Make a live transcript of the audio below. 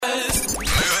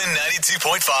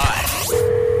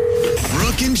92.5.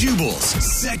 Brooke and Jubal's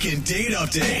second date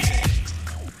update.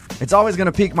 It's always going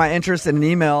to pique my interest in an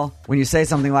email when you say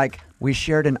something like, we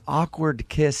shared an awkward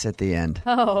kiss at the end.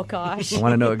 Oh, gosh. I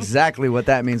want to know exactly what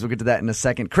that means. We'll get to that in a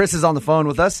second. Chris is on the phone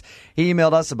with us. He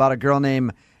emailed us about a girl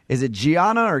named, is it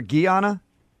Gianna or Gianna?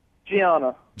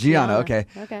 Gianna. Gianna, okay.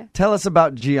 Okay. Tell us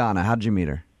about Gianna. How did you meet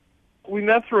her? We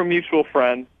met through a mutual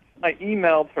friend. I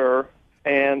emailed her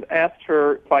and asked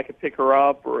her if I could pick her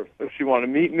up or if she wanted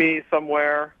to meet me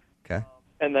somewhere. Okay.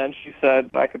 And then she said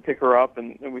I could pick her up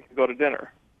and we could go to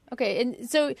dinner. Okay, and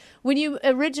so when you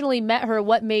originally met her,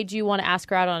 what made you want to ask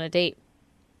her out on a date?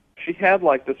 She had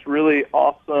like this really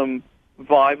awesome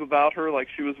vibe about her. Like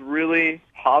she was really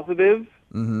positive,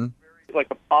 like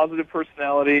a positive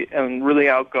personality and really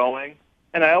outgoing.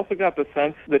 And I also got the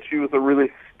sense that she was a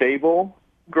really stable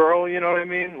girl, you know what I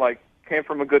mean? Like came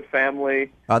from a good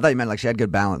family. Oh, I thought you meant like she had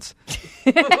good balance.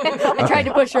 I tried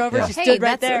to push her over. She stood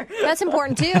right there. That's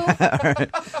important, too.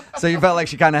 So you felt like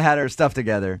she kind of had her stuff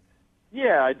together.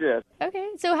 Yeah, I did. Okay,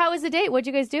 so how was the date? What'd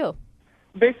you guys do?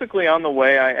 Basically, on the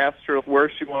way, I asked her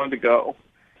where she wanted to go.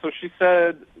 So she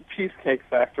said Cheesecake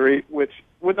Factory, which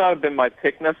would not have been my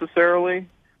pick necessarily,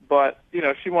 but, you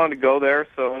know, she wanted to go there,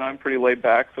 and I'm pretty laid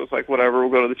back, so it's like, whatever, we'll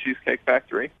go to the Cheesecake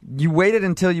Factory. You waited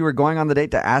until you were going on the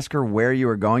date to ask her where you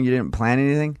were going? You didn't plan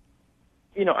anything?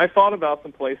 You know, I thought about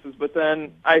some places, but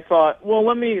then I thought, well,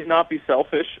 let me not be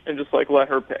selfish and just, like, let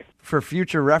her pick. For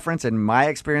future reference, in my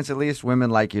experience at least, women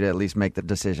like you to at least make the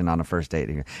decision on a first date.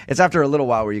 It's after a little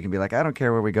while where you can be like, I don't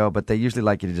care where we go, but they usually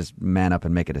like you to just man up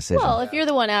and make a decision. Well, if you're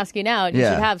the one asking out, you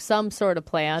should have some sort of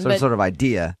plan. Some sort of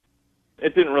idea.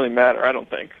 It didn't really matter, I don't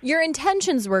think. Your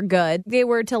intentions were good. They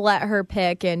were to let her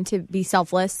pick and to be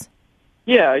selfless.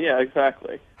 Yeah,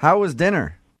 exactly. How was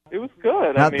dinner? It was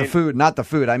good. Not the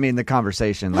food. I mean the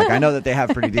conversation. Like I know that they have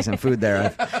pretty decent food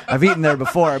there. I've eaten there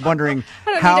before. I'm wondering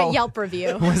I don't need a Yelp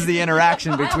review. was the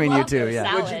interaction between you two.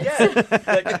 Yeah.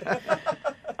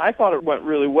 I thought it went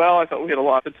really well. I thought we had a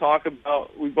lot to talk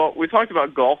about. We talked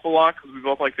about golf a lot because we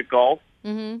both like to golf.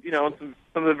 Mm-hmm. You know, and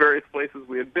some of the various places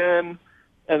we had been.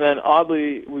 And then,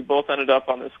 oddly, we both ended up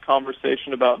on this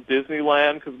conversation about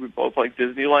Disneyland because we both like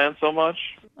Disneyland so much.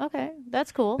 Okay,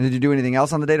 that's cool. Did you do anything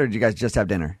else on the date, or did you guys just have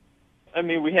dinner? I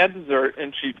mean, we had dessert,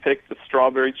 and she picked the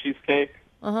strawberry cheesecake.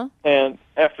 Uh-huh. And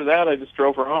after that, I just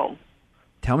drove her home.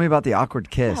 Tell me about the awkward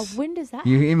kiss. Yeah, when does that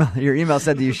Your email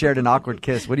said that you shared an awkward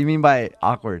kiss. What do you mean by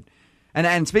awkward?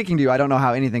 And speaking to you, I don't know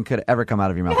how anything could ever come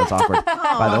out of your mouth that's awkward,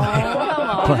 by the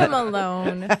way. Leave him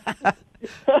alone.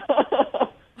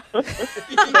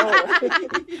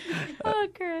 Oh,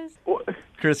 Chris.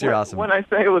 Chris, you're awesome. When I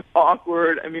say it was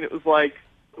awkward, I mean it was like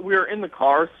we were in the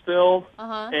car still,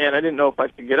 and I didn't know if I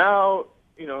should get out,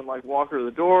 you know, and like walk her to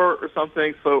the door or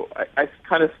something. So I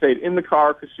kind of stayed in the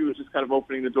car because she was just kind of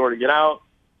opening the door to get out,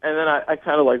 and then I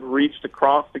kind of like reached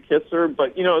across to kiss her,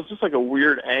 but you know it was just like a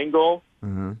weird angle,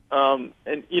 and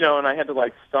you know, and I had to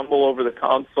like stumble over the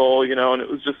console, you know, and it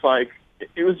was just like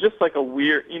a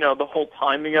weird, you know, the whole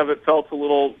timing of it felt a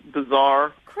little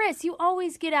bizarre. Chris, you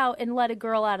always get out and let a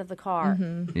girl out of the car.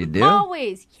 Mm-hmm. You do?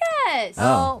 Always. Yes.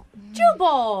 Oh.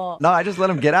 Jubal. No, I just let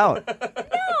him get out.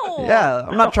 No. Yeah,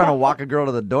 I'm not trying to walk a girl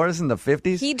to the door. This is in the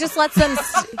 50s. He just lets them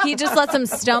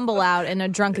stumble out in a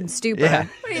drunken stupor. Yeah.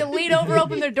 What do you lean over,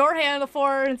 open their door handle for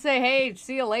her, and say, "Hey,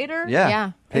 see you later"?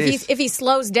 Yeah. If he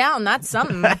slows down, that's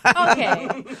something.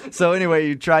 Okay. So anyway,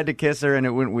 you tried to kiss her and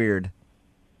it went weird.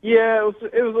 Yeah, it was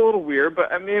a little weird,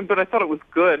 but I thought it was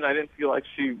good, and I didn't feel like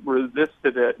she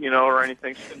resisted it, you know, or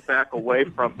anything. She didn't back away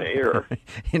from me, or You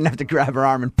didn't have to grab her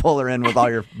arm and pull her in with all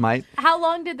your might. How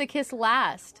long did the kiss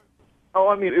last? oh,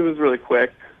 I mean, it was really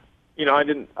quick. You know, I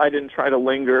didn't try to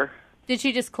linger. Did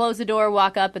she just close the door,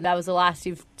 walk up, and that was the last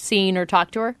you've seen or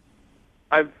talked to her?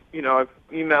 I've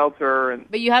emailed her, and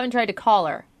But you haven't tried to call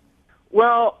her.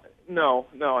 well, no,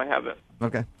 I haven't.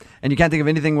 Okay. And you can't think of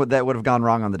anything that would have gone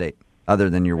wrong on the date other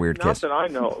than your weird Not kiss. that I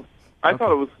know of. I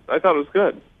thought it was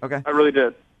good. Okay. I really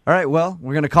did. All right, well,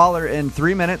 we're going to call her in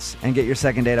 3 minutes and get your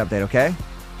second date update, okay?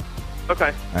 Okay.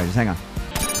 All right, just hang on.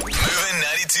 Moving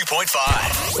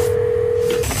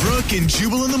 92.5. Brooke and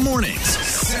Jubal in the mornings.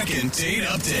 Second date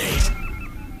update.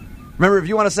 Remember, if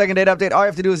you want a second date update, all you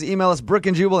have to do is email us,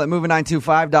 brookandjubal at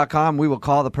moving925.com. We will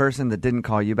call the person that didn't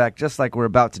call you back, just like we're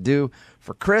about to do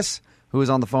for Chris, who is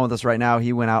on the phone with us right now.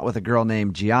 He went out with a girl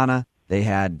named Gianna. They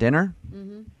had dinner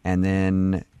and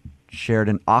then shared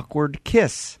an awkward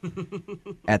kiss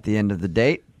at the end of the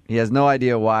date. He has no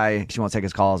idea why she won't take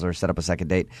his calls or set up a second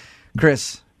date.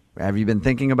 Chris, have you been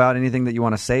thinking about anything that you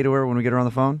want to say to her when we get her on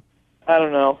the phone? I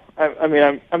don't know. I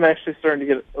mean, I'm actually starting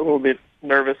to get a little bit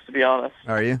nervous, to be honest.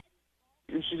 Are you?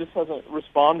 she just hasn't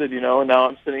responded, and now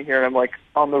I'm sitting here and I'm like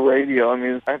on the radio. I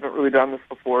mean, I haven't really done this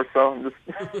before, so I'm just,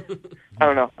 I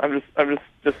don't know. I'm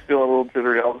just feeling a little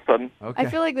jittery all of a sudden. Okay. I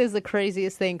feel like this is the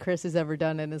craziest thing Chris has ever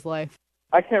done in his life.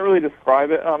 I can't really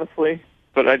describe it, honestly,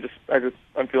 but I'm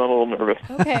feeling a little nervous.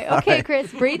 Okay,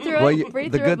 Chris, breathe through Well, it.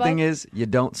 Breathe the through good it, thing bud. is you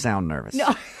don't sound nervous.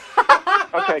 No.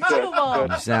 Okay, good.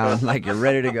 You sound like you're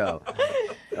ready to go.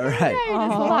 All right. You're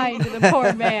just lying to the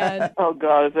poor man. Oh,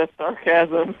 God, is that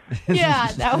sarcasm?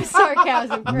 Yeah, that was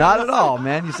sarcasm, Chris. Not at all,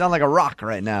 man. You sound like a rock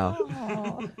right now.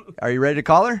 Are you ready to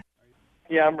call her?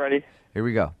 Yeah, I'm ready. Here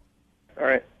we go. All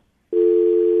right.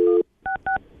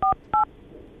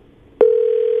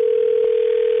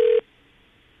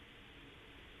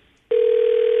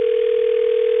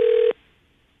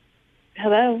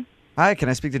 Hello, Hi, can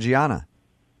I speak to Gianna?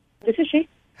 this is she.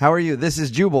 How are you? This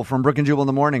is Jubal from Brook and Jubal in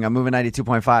the Morning. I'm moving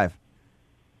 92.5.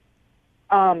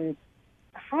 Hi.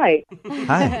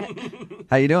 Hi.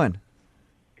 How you doing?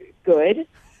 Good.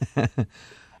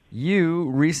 You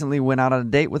recently went out on a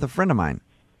date with a friend of mine.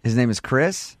 His name is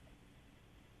Chris.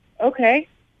 Okay.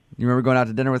 You remember going out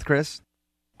to dinner with Chris?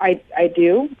 I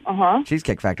do. Uh-huh.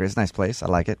 Cheesecake Factory. It's a nice place. I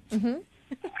like it.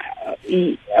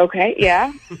 Okay,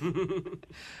 yeah.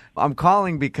 I'm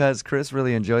calling because Chris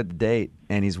really enjoyed the date,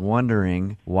 and he's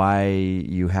wondering why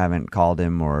you haven't called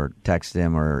him or texted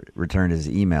him or returned his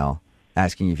email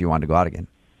asking if you wanted to go out again.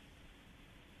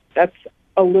 That's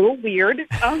a little weird.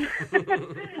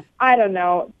 I don't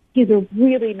know. He's a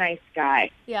really nice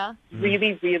guy. Yeah.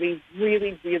 Really, really,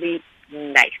 really, really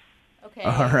nice. Okay.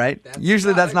 All right.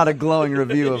 Usually that's not a glowing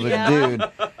review of a Yeah. dude.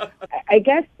 I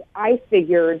guess I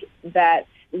figured that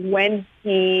when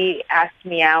he asked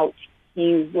me out,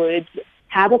 he would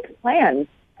have a plan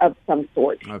of some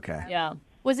sort. Okay. Yeah.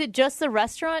 Was it just the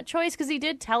restaurant choice? Because he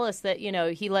did tell us that,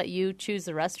 he let you choose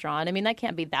the restaurant. I mean, that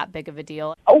can't be that big of a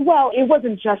deal. Oh, well, it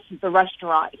wasn't just the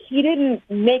restaurant. He didn't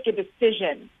make a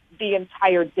decision the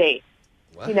entire date.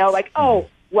 Oh,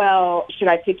 well, should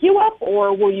I pick you up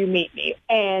or will you meet me?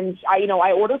 And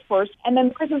I ordered first, and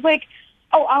then Chris was like,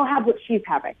 oh, I'll have what she's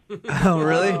having. Oh,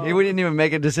 really? He didn't even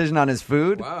make a decision on his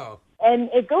food? Wow.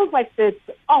 And it goes like this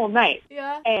all night.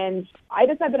 Yeah. And I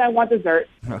decide that I want dessert.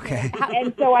 Okay.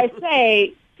 And so I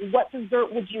say, what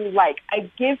dessert would you like? I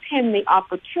give him the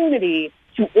opportunity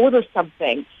to order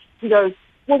something. He goes,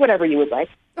 well, whatever you would like.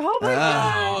 Oh, my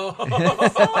God.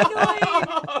 So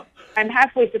annoying. I'm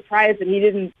halfway surprised that he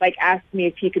didn't ask me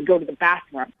if he could go to the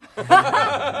bathroom.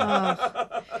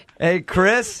 Hey,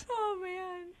 Chris? Oh,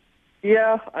 man.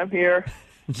 Yeah, I'm here.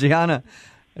 Gianna,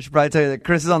 I should probably tell you that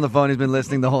Chris is on the phone. He's been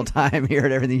listening the whole time. He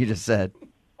heard everything you just said.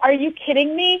 Are you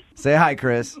kidding me? Say hi,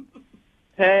 Chris.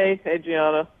 Hey,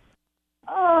 Gianna.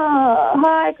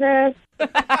 Hi, Chris.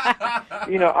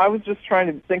 I was just trying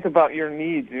to think about your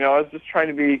needs. I was just trying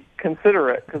to be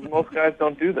considerate because most guys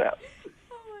don't do that.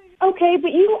 Okay,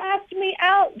 but you asked me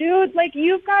out, dude.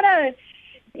 You gotta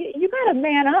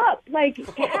man up.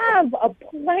 Have a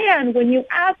plan when you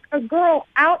ask a girl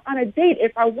out on a date.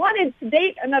 If I wanted to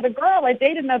date another girl, I'd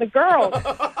date another girl.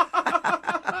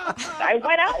 I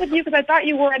went out with you because I thought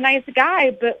you were a nice guy,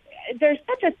 but there's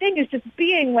such a thing as just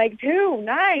being too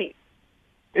nice.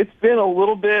 It's been a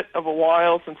little bit of a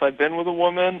while since I've been with a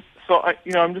woman, so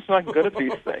I'm just not good at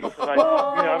these things. And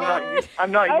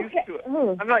I'm not used to it.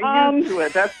 I'm not used to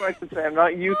it. That's what I should say. I'm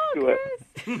not used to it.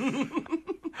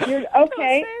 You're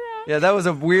okay. Yeah, that was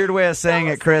a weird way of saying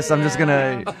it, Chris. I'm just going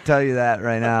to tell you that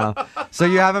right now. So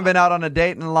you haven't been out on a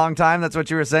date in a long time? That's what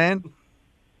you were saying?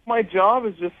 My job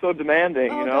is just so demanding,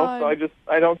 God. so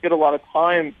I don't get a lot of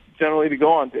time generally to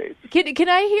go on dates. Can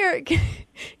I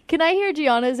hear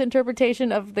Gianna's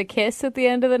interpretation of the kiss at the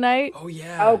end of the night? Oh,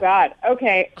 yeah. Oh God.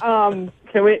 Okay. Can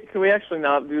we actually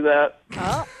not do that?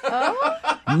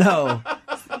 No.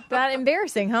 That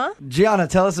embarrassing, huh? Gianna,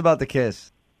 tell us about the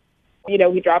kiss. He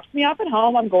drops me off at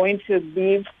home. I'm going to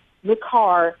leave the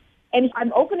car, and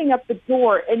I'm opening up the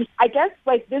door, and I guess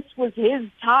this was his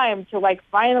time to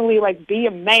finally be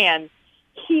a man.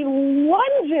 He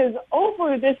lunges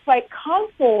over this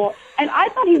console, and I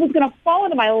thought he was going to fall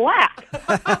into my lap.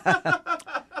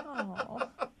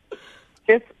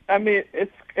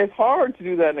 It's hard to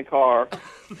do that in a car.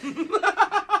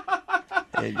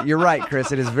 You're right,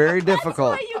 Chris. It is very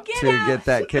difficult to get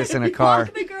that kiss in a car.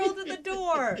 The girl to the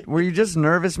door. Were you just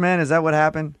nervous, man? Is that what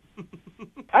happened?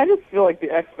 I just feel like the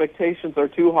expectations are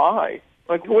too high.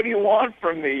 What do you want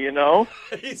from me,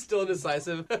 He's still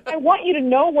indecisive. I want you to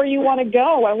know where you want to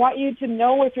go. I want you to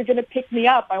know if you're going to pick me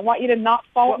up. I want you to not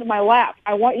fall into my lap.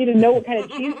 I want you to know what kind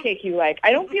of cheesecake you like.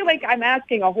 I don't feel like I'm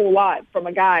asking a whole lot from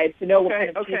a guy to know what kind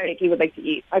of cheesecake he would like to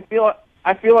eat. I feel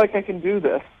like I can do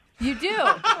this. You do.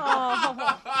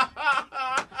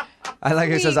 I like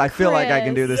it says, I feel like I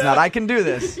can do this. Not, I can do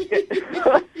this.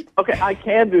 Okay, I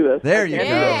can do this. There you go,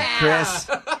 Yeah. Chris.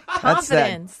 That's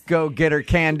Confidence. that go-getter,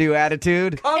 can-do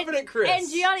attitude. Confident Chris. And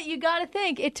Gianna, you got to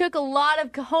think it took a lot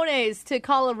of cojones to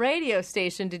call a radio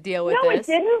station to deal with No, this.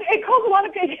 it didn't. It calls a lot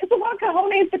of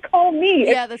cojones to call me.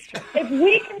 Yeah, that's true. If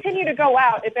we continue to go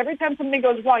out, if every time something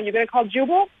goes wrong, you're going to call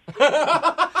Jubal?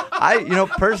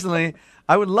 Personally,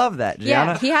 I would love that,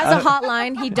 Gianna. Yeah, he has a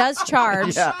hotline. He does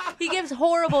charge. Yeah. He gives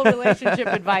horrible relationship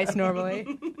advice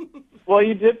normally. Well,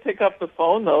 you did pick up the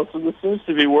phone, though, so this seems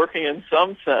to be working in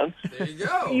some sense. There you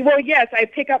go. Well, yes, I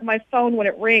pick up my phone when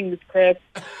it rings, Chris.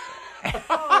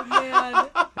 Oh, man.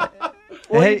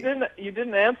 Well, Hey. you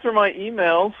didn't answer my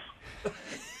emails.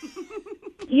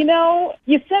 You know,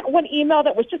 you sent one email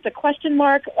that was just a question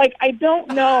mark. Like, I don't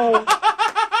know.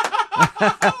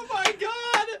 Oh, my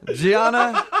God.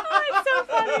 Gianna, That's so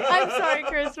funny. I'm sorry,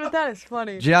 Chris, but that is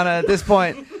funny. Gianna, at this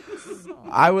point,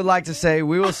 I would like to say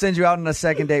we will send you out on a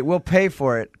second date. We'll pay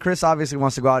for it. Chris obviously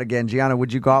wants to go out again. Gianna,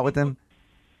 would you go out with him?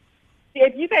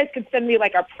 If you guys could send me,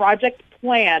 like, a project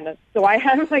plan so I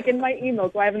have, like, in my email,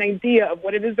 so I have an idea of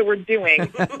what it is that we're doing,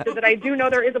 so that I do know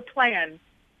there is a plan.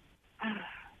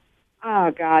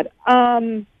 Oh, God.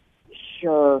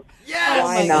 Sure. Yes.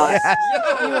 Why not?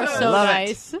 You are so Love it.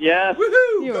 nice. Yes,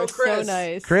 Woohoo. You Go are Chris. so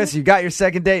nice. Chris, you got your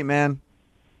second date, man.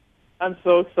 I'm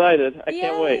so excited. I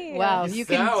can't wait. Yay. Wow, You you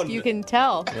can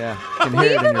tell. Yeah, you can hear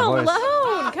Leave it in him your voice.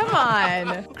 alone. Come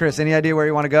on. Chris, any idea where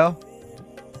you want to go?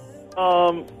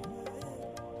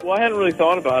 Well, I hadn't really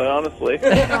thought about it, honestly.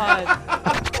 God.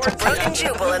 Brooke and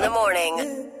Jubal in the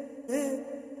morning.